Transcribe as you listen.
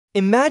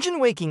Imagine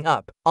waking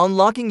up,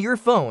 unlocking your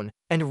phone,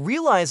 and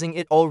realizing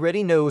it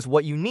already knows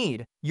what you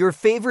need. Your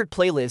favorite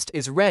playlist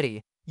is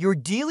ready, your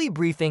daily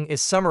briefing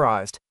is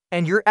summarized,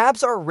 and your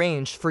apps are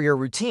arranged for your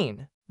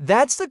routine.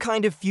 That's the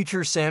kind of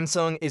future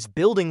Samsung is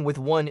building with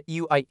One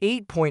UI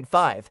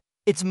 8.5,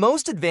 its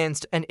most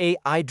advanced and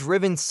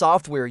AI-driven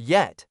software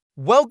yet.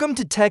 Welcome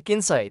to Tech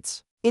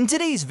Insights. In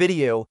today's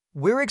video,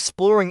 we're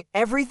exploring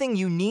everything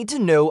you need to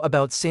know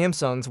about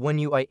Samsung's One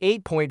UI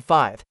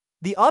 8.5.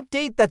 The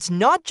update that's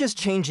not just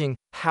changing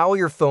how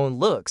your phone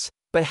looks,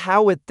 but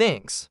how it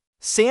thinks.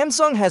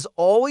 Samsung has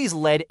always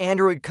led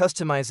Android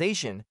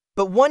customization,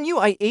 but One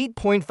UI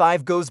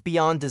 8.5 goes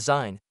beyond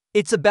design.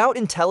 It's about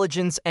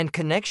intelligence and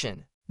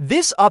connection.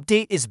 This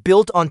update is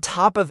built on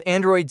top of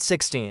Android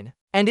 16,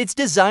 and it's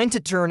designed to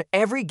turn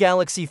every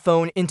Galaxy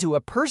phone into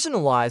a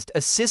personalized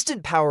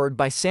assistant powered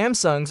by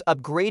Samsung's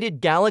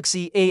upgraded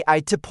Galaxy AI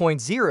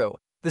 2.0.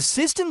 The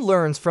system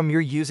learns from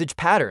your usage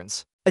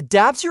patterns,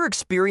 adapts your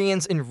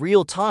experience in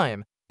real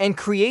time, and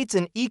creates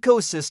an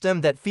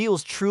ecosystem that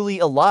feels truly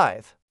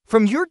alive.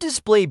 From your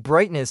display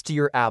brightness to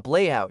your app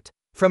layout,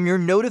 from your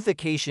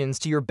notifications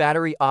to your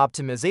battery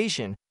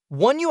optimization,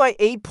 One UI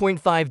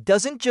 8.5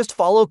 doesn't just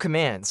follow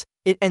commands,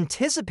 it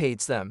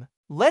anticipates them.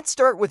 Let's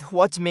start with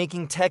what's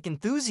making tech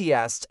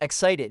enthusiasts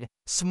excited: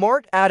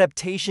 Smart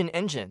Adaptation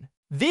Engine.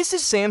 This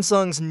is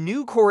Samsung's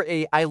new core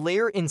AI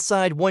layer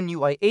inside One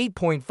UI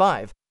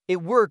 8.5.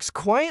 It works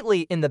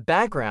quietly in the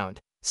background,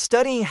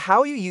 studying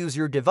how you use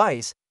your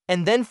device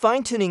and then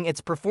fine-tuning its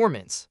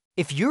performance.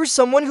 If you're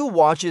someone who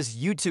watches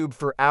YouTube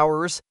for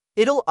hours,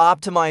 it'll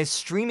optimize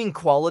streaming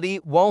quality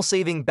while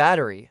saving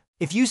battery.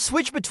 If you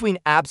switch between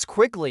apps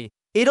quickly,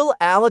 it'll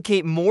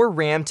allocate more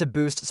RAM to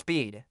boost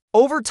speed.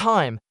 Over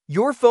time,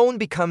 your phone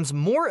becomes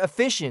more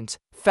efficient,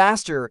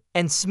 faster,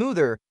 and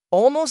smoother,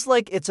 almost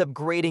like it's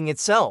upgrading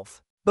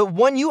itself. But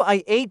One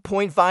UI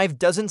 8.5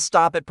 doesn't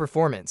stop at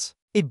performance.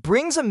 It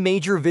brings a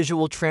major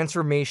visual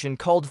transformation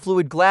called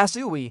Fluid Glass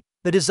UI.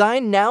 The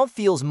design now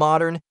feels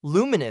modern,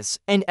 luminous,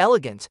 and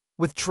elegant,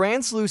 with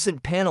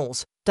translucent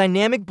panels,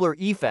 dynamic blur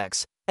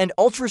effects, and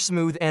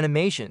ultra-smooth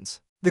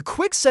animations. The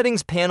Quick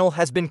Settings panel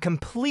has been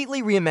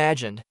completely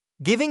reimagined,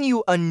 giving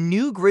you a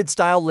new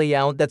grid-style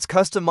layout that's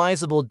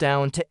customizable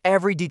down to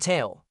every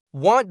detail.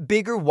 Want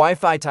bigger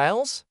Wi-Fi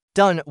tiles?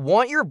 Done.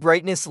 Want your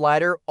brightness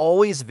slider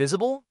always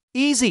visible?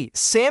 Easy!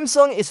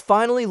 Samsung is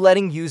finally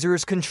letting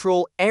users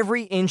control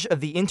every inch of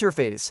the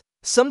interface,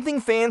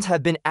 something fans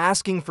have been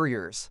asking for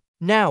years.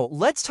 Now,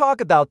 let's talk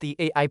about the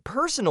AI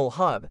Personal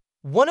Hub.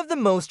 One of the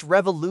most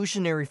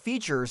revolutionary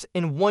features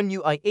in One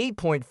UI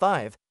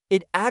 8.5,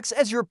 it acts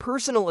as your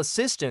personal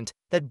assistant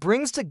that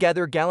brings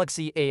together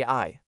Galaxy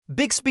AI,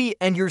 Bixby,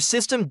 and your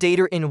system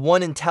data in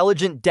one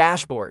intelligent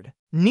dashboard.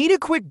 Need a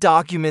quick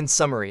document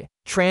summary,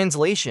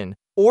 translation,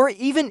 or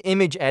even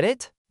image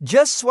edit?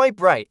 Just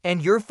swipe right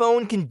and your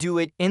phone can do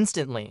it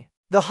instantly.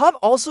 The hub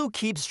also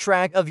keeps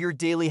track of your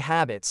daily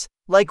habits,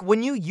 like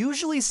when you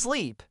usually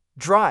sleep,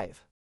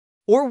 drive,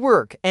 or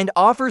work, and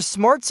offers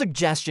smart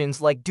suggestions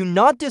like do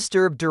not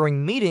disturb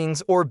during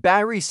meetings or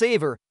battery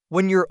saver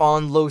when you're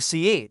on low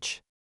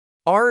CH.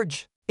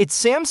 ARG. It's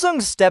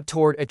Samsung's step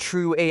toward a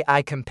true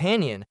AI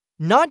companion,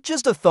 not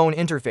just a phone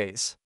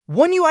interface.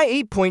 One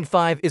UI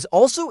 8.5 is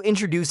also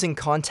introducing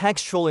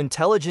contextual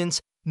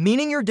intelligence,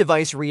 meaning your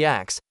device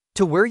reacts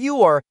to where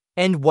you are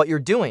and what you're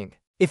doing.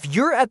 If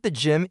you're at the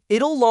gym,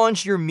 it'll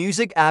launch your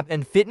music app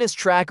and fitness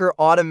tracker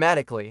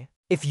automatically.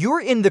 If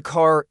you're in the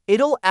car,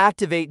 it'll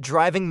activate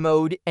driving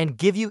mode and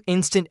give you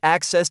instant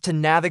access to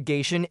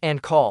navigation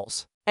and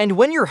calls. And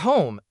when you're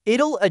home,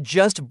 it'll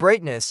adjust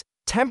brightness,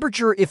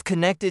 temperature if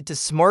connected to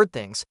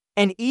SmartThings,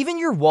 and even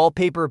your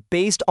wallpaper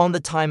based on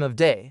the time of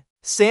day.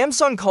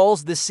 Samsung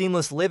calls this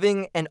seamless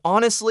living, and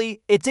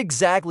honestly, it's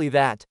exactly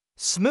that: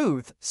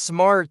 smooth,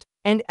 smart,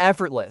 and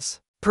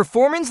effortless.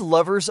 Performance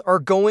lovers are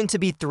going to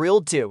be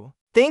thrilled too.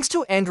 Thanks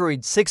to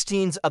Android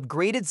 16's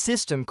upgraded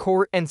system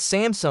core and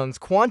Samsung's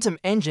Quantum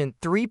Engine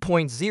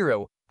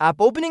 3.0, app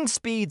opening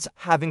speeds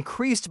have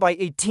increased by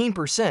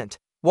 18%,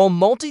 while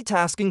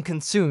multitasking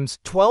consumes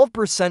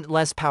 12%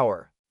 less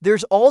power.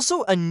 There's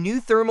also a new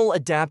thermal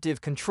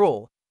adaptive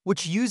control,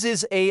 which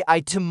uses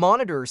AI to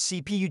monitor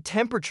CPU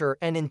temperature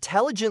and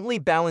intelligently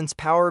balance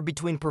power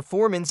between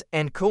performance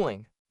and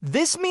cooling.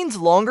 This means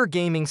longer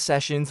gaming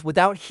sessions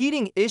without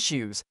heating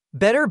issues,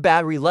 better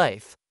battery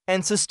life,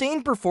 and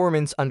sustained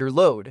performance under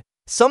load,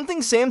 something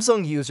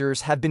Samsung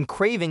users have been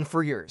craving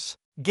for years.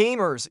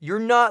 Gamers, you're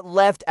not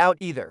left out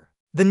either.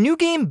 The new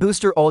Game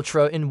Booster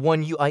Ultra in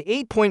One UI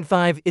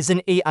 8.5 is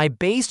an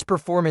AI-based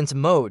performance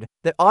mode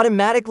that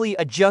automatically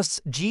adjusts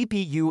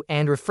GPU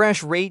and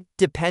refresh rate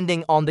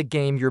depending on the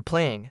game you're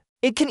playing.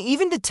 It can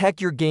even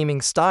detect your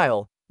gaming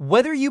style,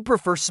 whether you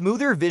prefer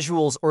smoother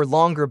visuals or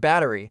longer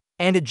battery,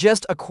 and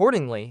adjust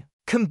accordingly.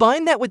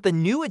 Combine that with the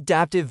new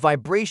adaptive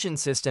vibration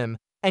system,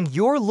 and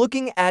you're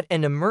looking at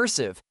an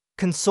immersive,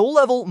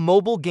 console-level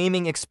mobile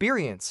gaming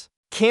experience.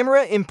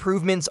 Camera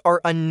improvements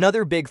are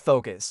another big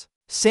focus.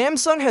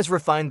 Samsung has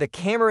refined the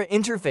camera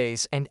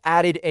interface and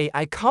added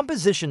AI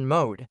composition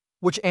mode,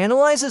 which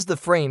analyzes the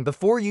frame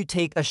before you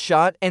take a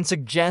shot and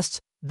suggests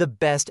the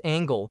best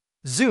angle,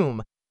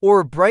 zoom,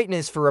 or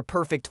brightness for a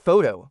perfect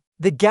photo.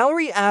 The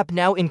Gallery app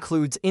now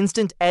includes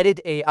Instant Edit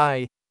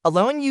AI,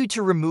 allowing you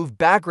to remove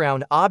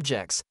background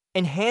objects,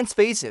 enhance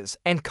faces,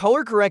 and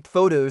color-correct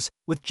photos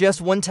with just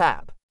one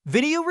tap.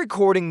 Video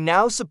recording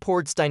now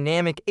supports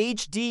dynamic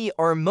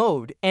HDR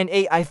mode and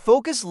AI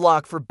focus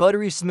lock for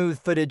buttery smooth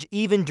footage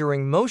even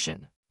during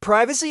motion.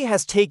 Privacy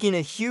has taken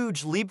a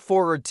huge leap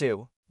forward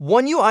too.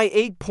 One UI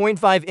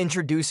 8.5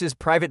 introduces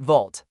Private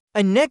Vault,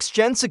 a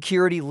next-gen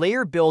security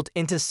layer built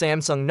into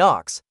Samsung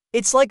Knox.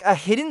 It's like a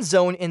hidden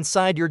zone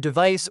inside your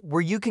device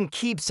where you can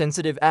keep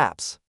sensitive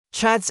apps,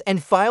 chats,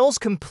 and files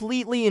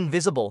completely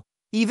invisible,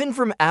 even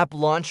from app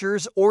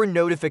launchers or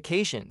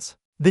notifications.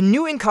 The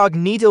new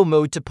Incognito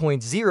Mode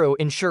 2.0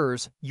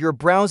 ensures your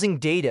browsing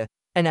data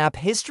and app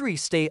history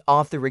stay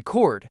off the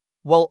record,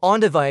 while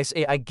on-device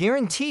AI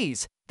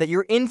guarantees that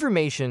your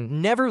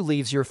information never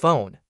leaves your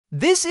phone.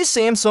 This is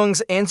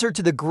Samsung's answer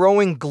to the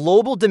growing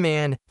global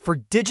demand for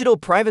digital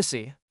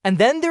privacy. And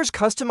then there's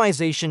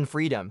customization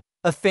freedom,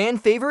 a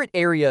fan-favorite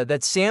area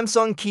that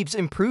Samsung keeps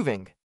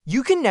improving.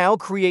 You can now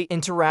create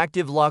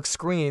interactive lock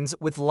screens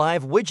with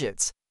live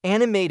widgets,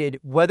 animated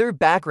weather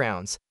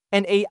backgrounds,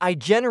 and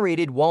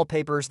AI-generated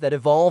wallpapers that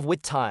evolve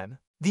with time.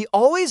 The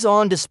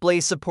always-on display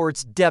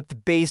supports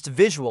depth-based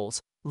visuals,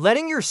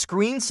 letting your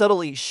screen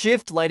subtly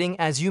shift lighting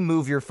as you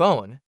move your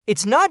phone.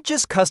 It's not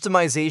just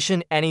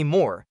customization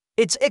anymore,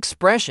 it's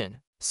expression.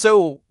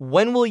 So,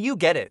 when will you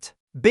get it?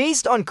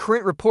 Based on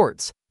current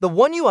reports, the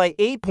One UI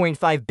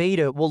 8.5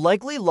 beta will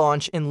likely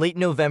launch in late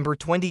November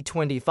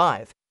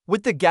 2025,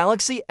 with the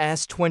Galaxy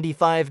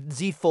S25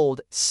 Z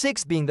Fold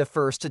 6 being the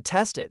first to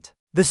test it.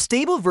 The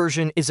stable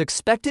version is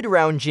expected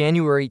around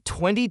January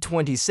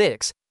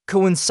 2026,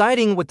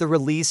 coinciding with the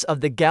release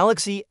of the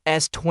Galaxy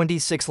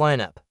S26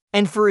 lineup.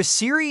 And for a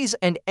Series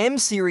and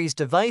M-Series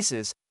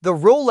devices, the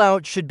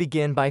rollout should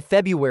begin by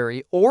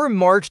February or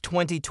March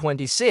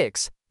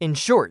 2026. In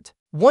short,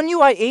 One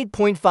UI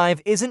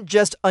 8.5 isn't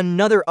just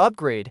another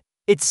upgrade,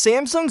 it's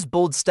Samsung's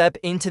bold step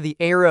into the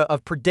era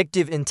of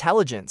predictive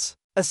intelligence.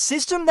 A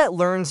system that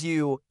learns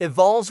you,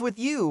 evolves with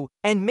you,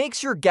 and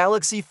makes your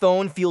Galaxy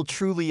phone feel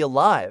truly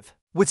alive.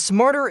 With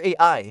smarter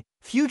AI,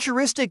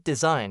 futuristic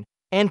design,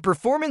 and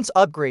performance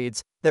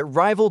upgrades that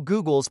rival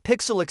Google's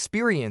Pixel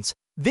experience,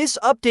 this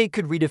update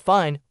could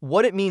redefine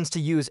what it means to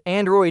use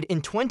Android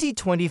in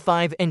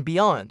 2025 and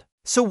beyond.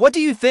 So what do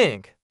you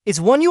think?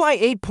 Is One UI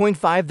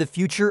 8.5 the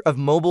future of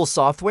mobile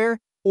software,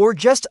 or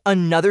just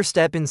another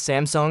step in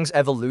Samsung's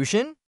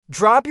evolution?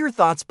 Drop your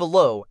thoughts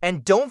below,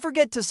 and don't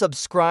forget to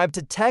subscribe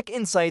to Tech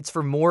Insights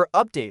for more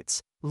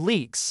updates,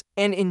 leaks,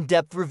 and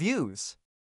in-depth reviews.